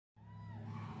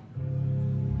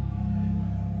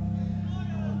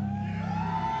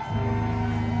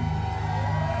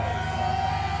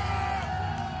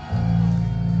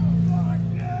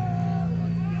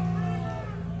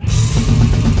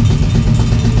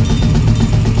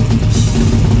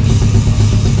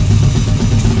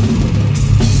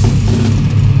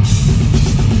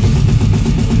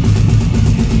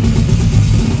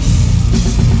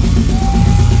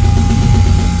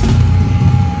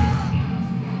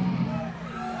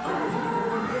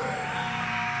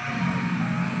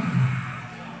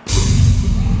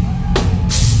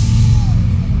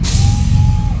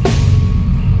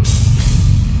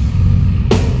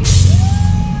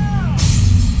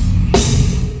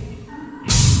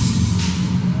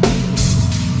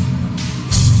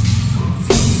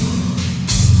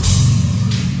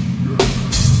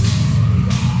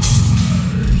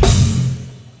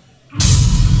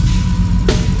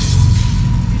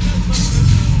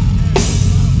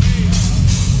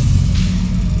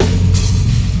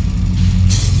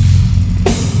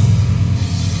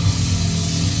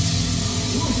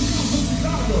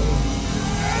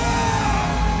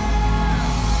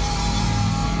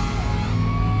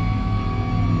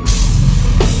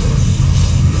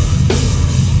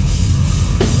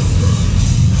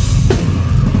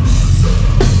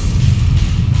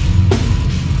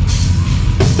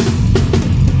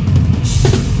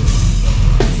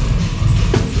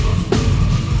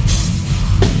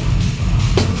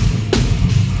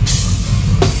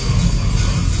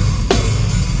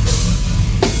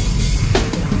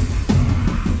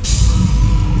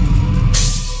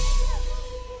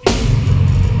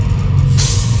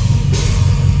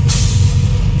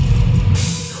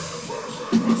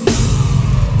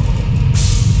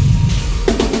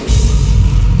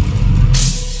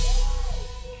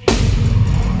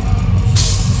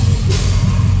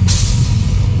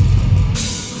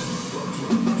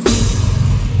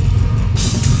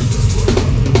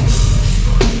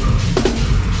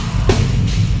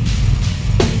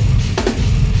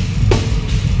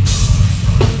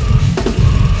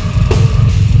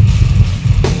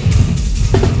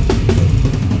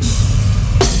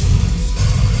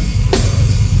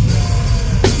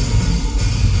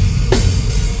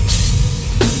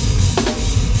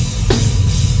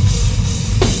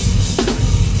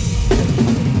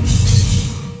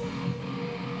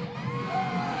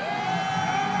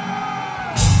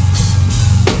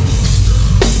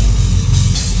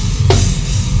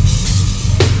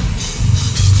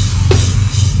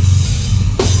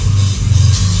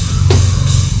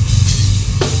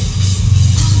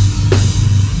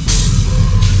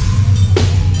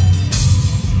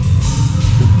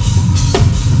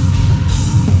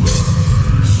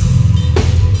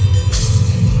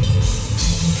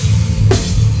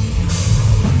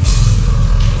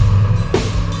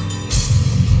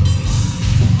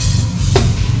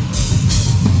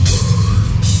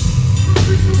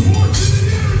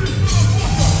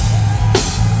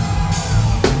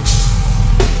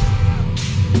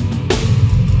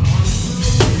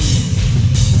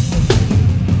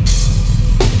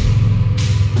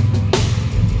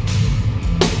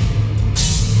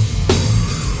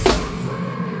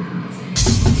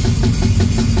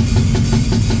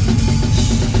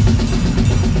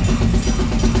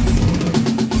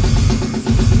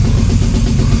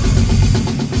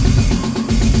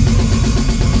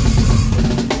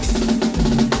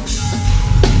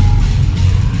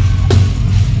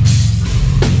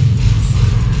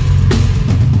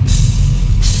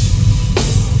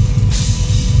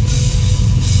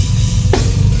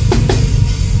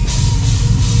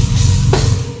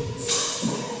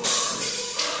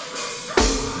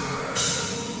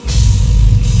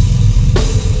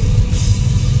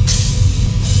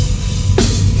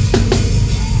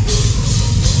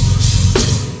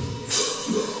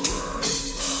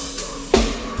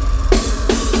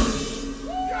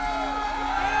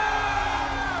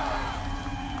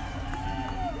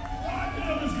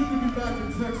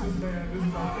man. This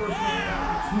is our first time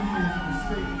after 2 years in the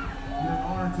state. We're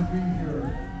honored to be here.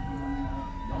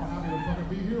 Y'all happy to fucking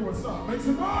be here? What's up? Make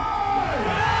some noise!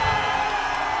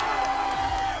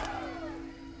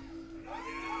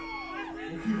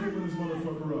 We'll keep moving this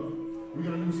motherfucker up. We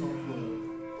got a new song for it.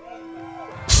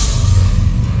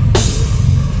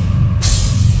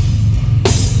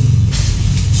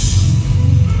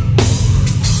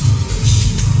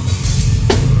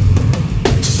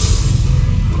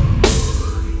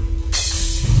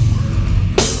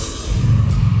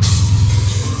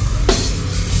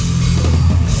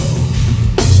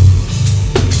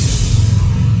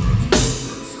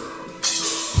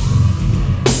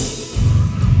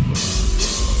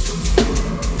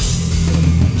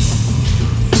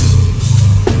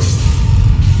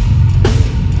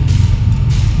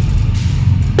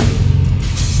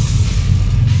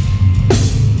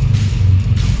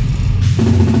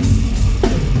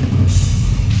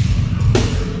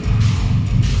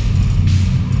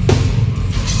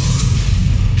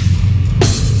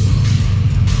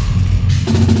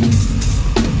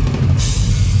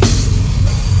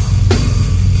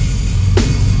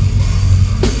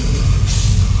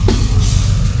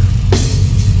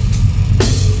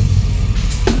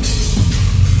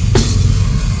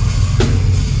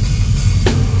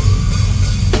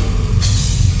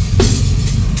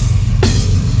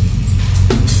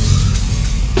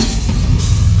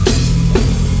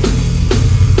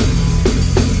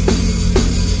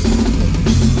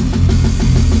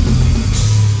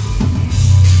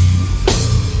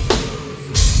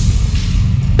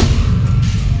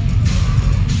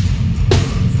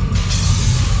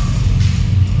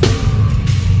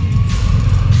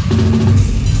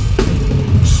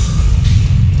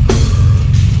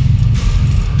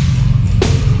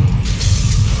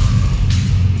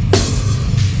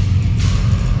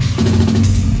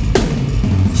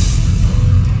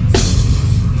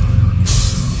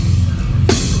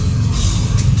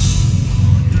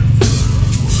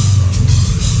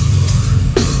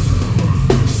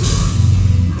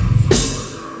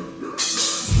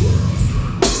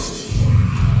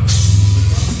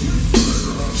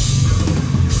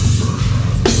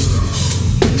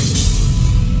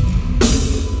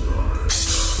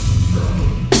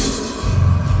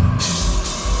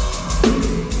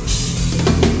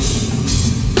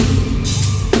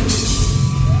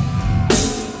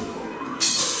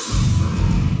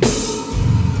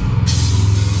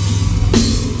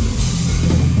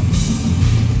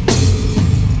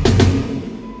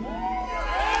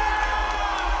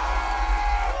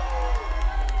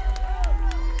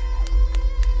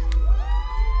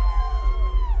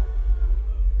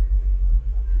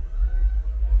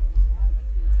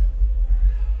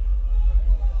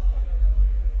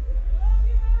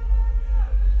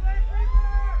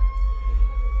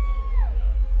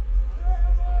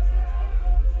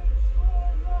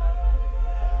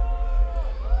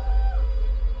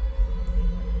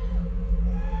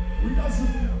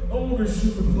 Older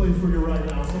shit to play for you right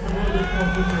now, something a little bit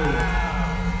more familiar.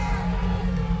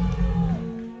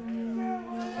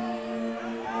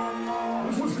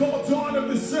 This one's called Dawn of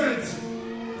Descent.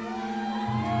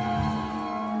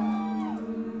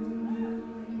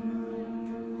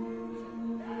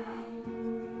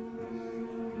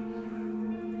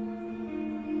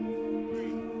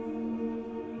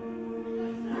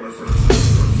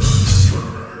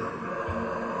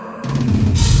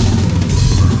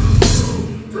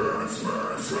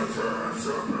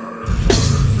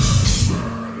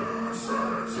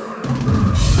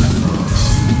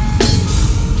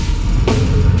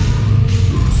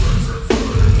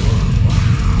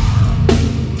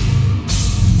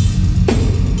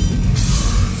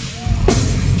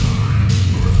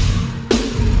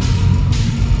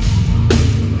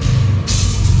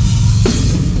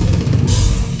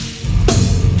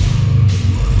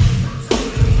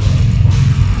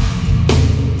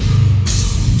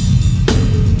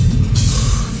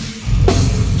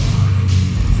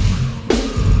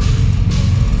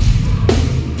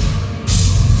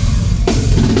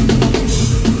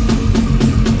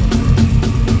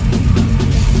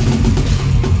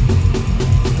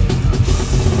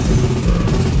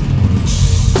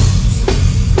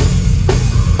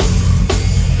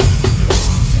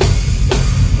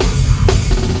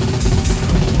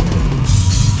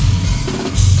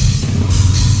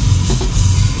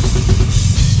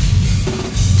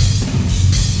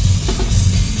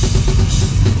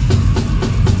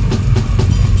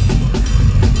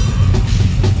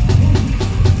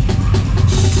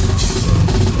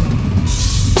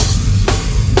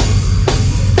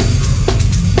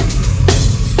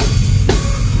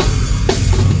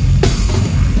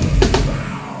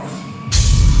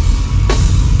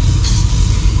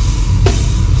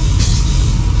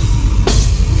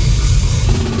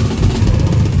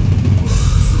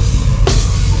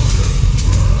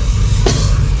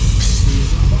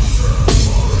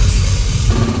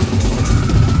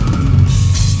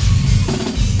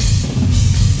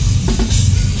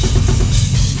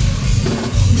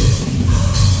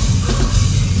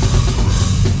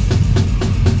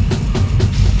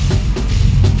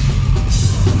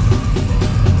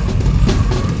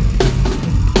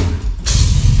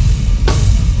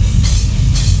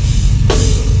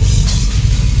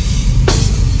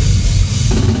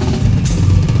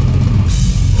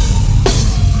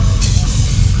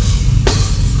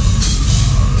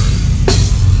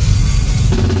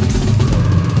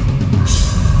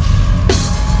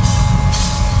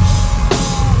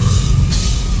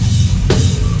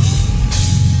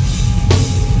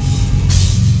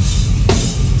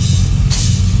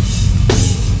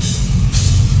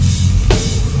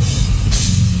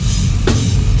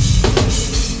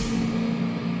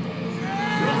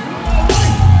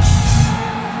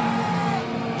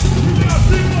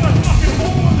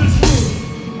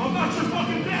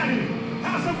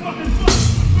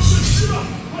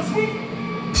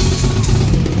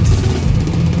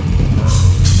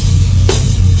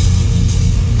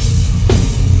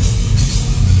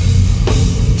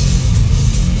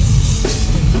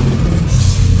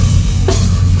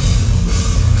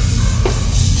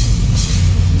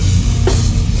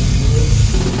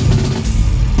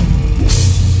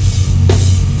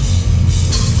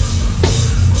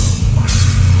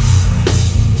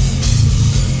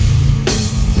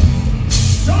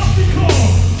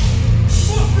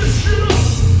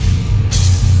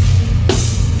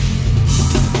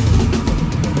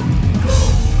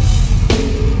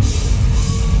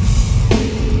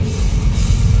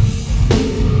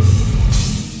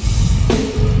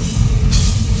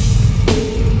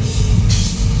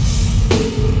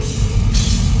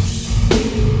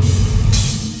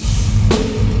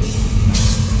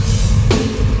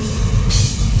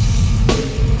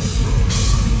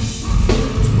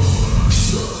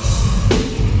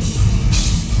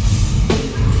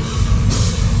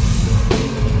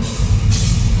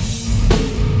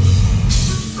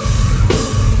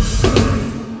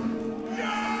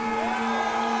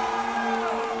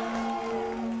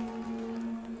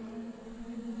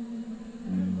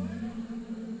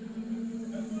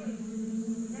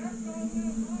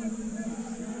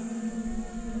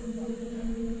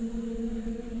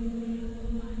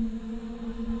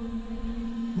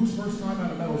 first time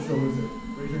at a metal show, is it?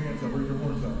 Raise your hands up, raise your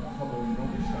horns up. Couple of you,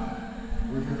 don't be shy.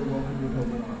 We're here to welcome you with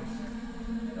open arms.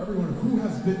 Everyone who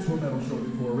has been to a metal show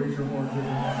before, raise your horns, raise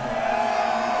your hands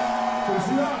up. So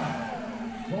see that?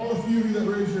 For all of you that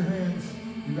raise your hands,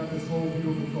 you got this whole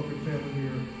beautiful fucking family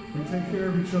here. We take care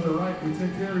of each other right. We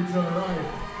take care of each other right.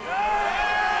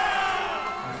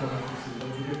 That's what I like to see.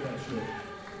 Don't forget that shit.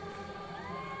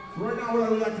 So right now what I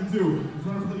would like to do is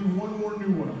I'm going to play you one more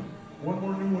new one. One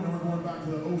more new one, and we're going back to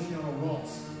the Oceano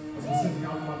vaults. As we're singing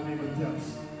out by the name of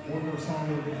Depths. One more song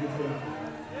we're going to get to that.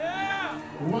 Yeah!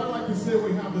 What I like to say,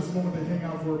 we have this moment to hang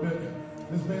out for a bit.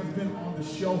 This band's been on the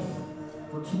shelf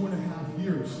for 2.5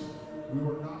 years. We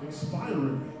were not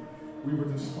expiring. We were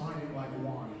just finding like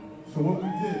wine. So what we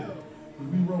did was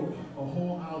we wrote a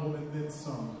whole album and then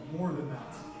some. More than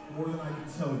that. More than I can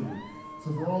tell you.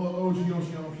 So for all the OG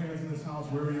Oceano fans in this house,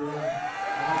 wherever you're at,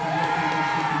 I can dedicate this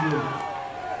shit to you.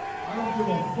 I don't give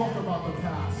a fuck about the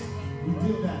past. We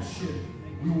did that shit.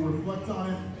 We will reflect on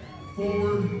it.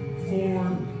 Forward,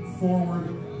 forward,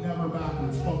 forward, never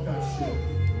backwards. Fuck that shit.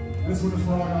 This one is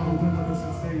for all y'all who've been with us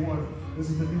since day one. This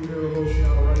is the new era of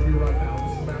Oceano right here, right now.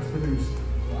 This is mass produced.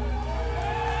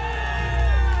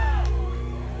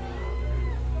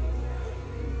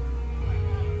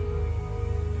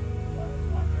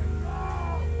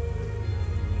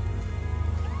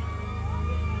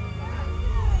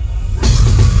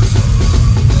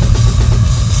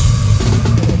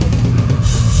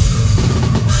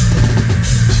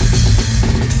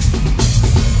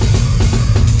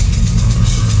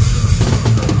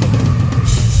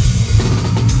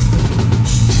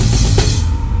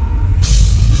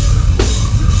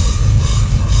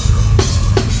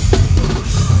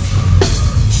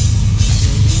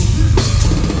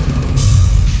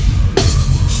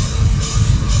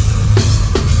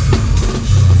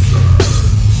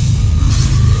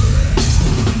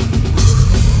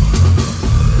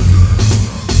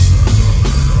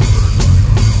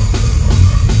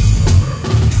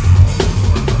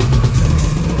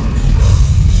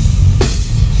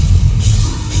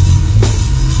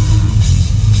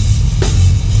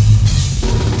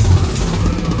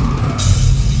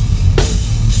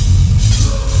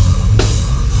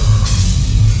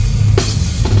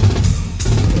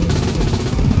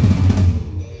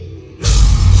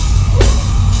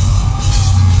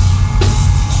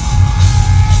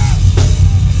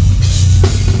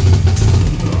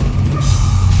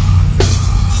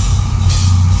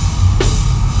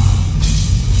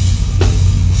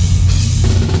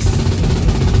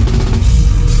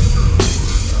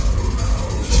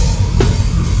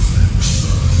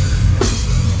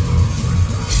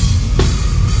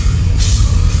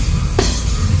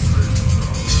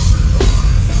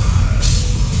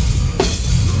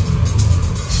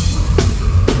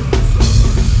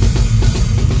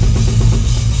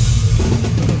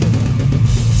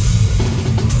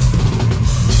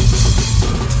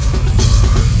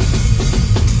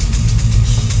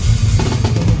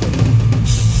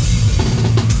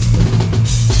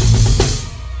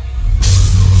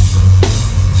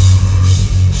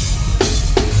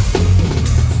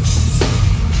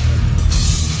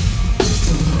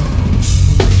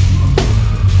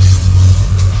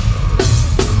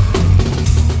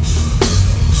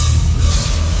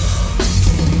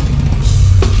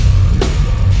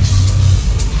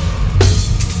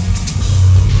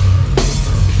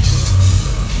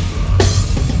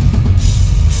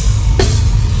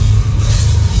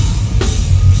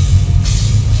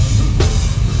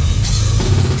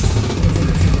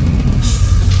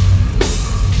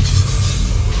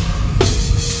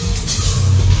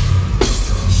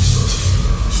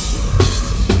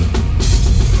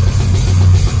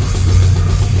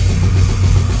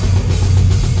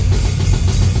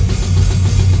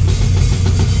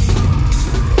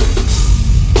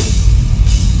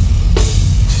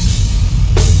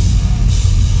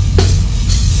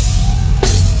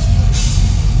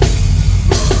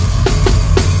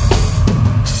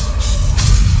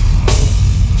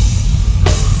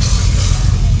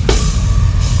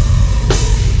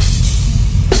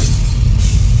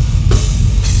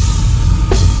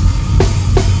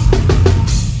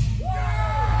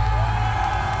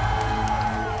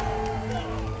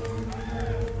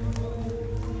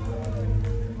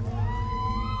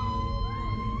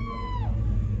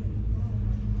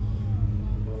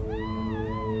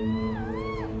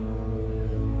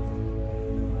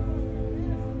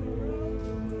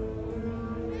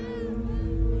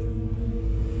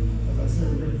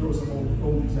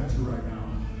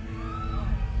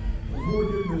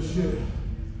 shit.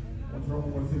 What's wrong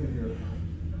with one thing in here?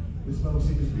 This metal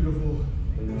scene is beautiful,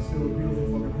 and it's still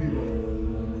beautiful fucking people.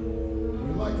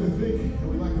 We like to think and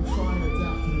we like to try and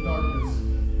adapt to the darkness.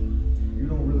 You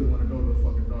don't really want to go to the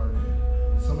fucking dark.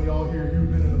 Some of y'all here, you've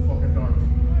been in the fucking dark.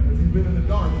 And if you've been in the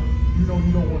dark, you know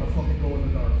you don't want to fucking go in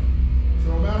the dark.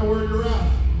 So no matter where you're at,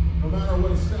 no matter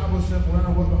what establishment, no matter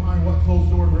what behind what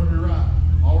closed doors, wherever you're at,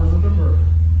 always remember,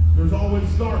 there's always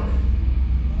dark.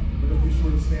 But just be sure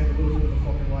to stand a little bit in the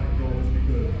fucking light and you'll always be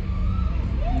good.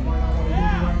 You might not want to hear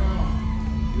me right now.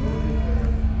 You'll get there.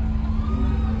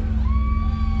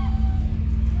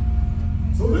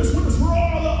 So this one is for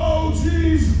all the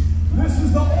OGs. This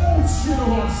is the old shit of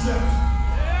our set.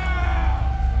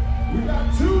 We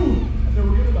got 2, and then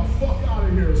we're getting the fuck out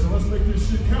of here. So let's make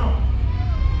this shit count.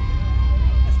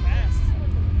 That's fast.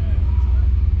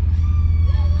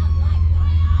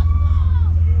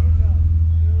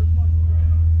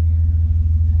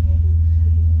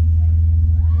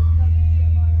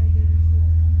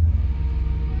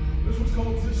 This one's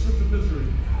called District of Misery.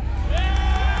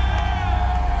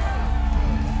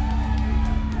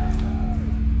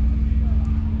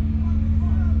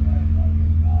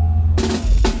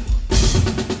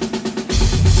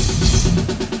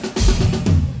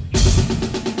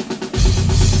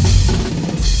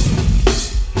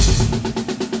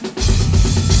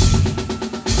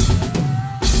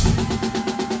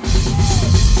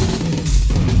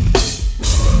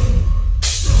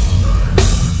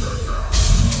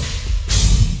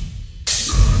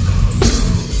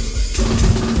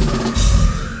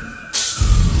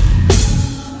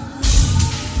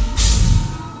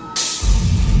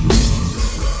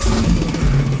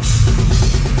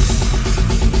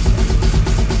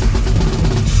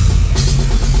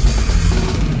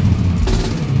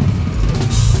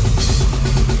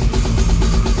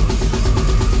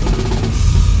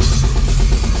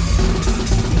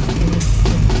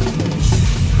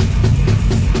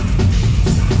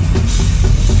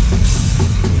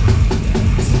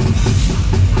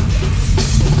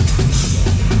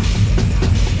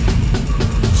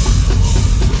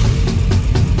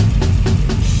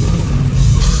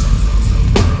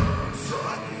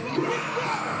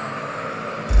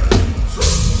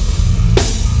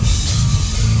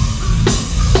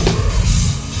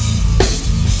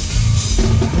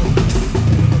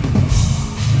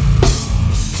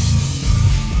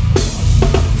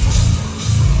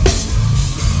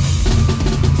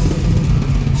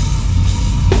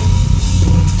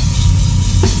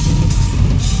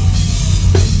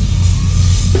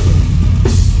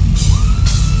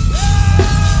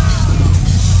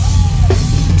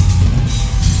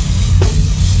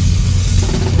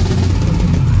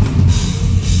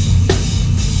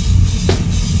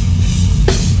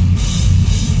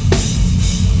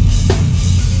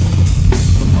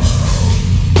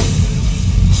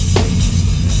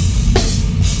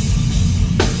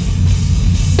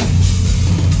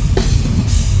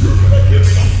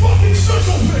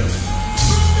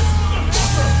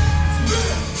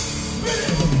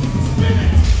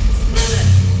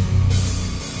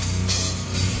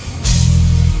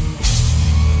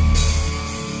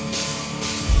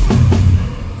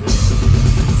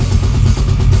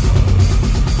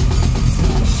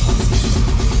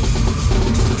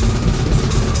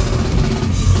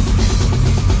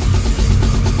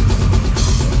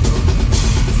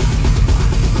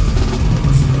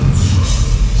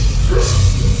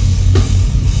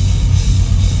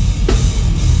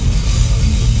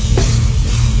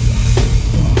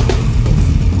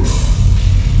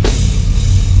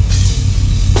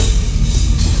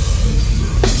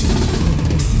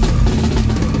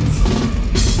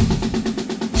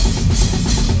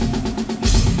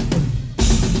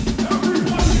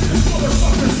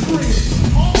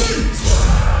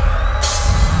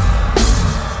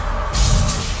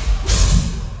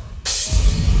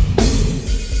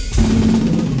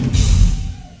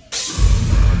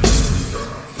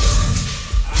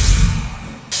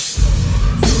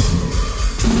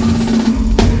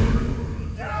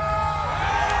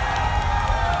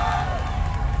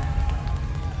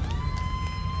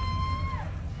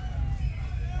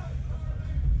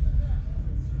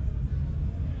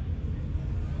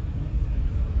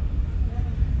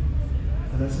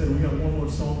 As I said, we got one more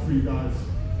song for you guys.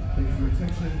 Thank you for your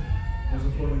attention. Most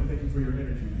importantly, thank you for your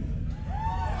energy.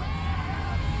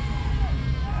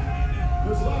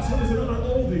 This last one is another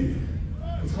oldie.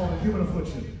 It's called Human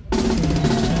Affliction.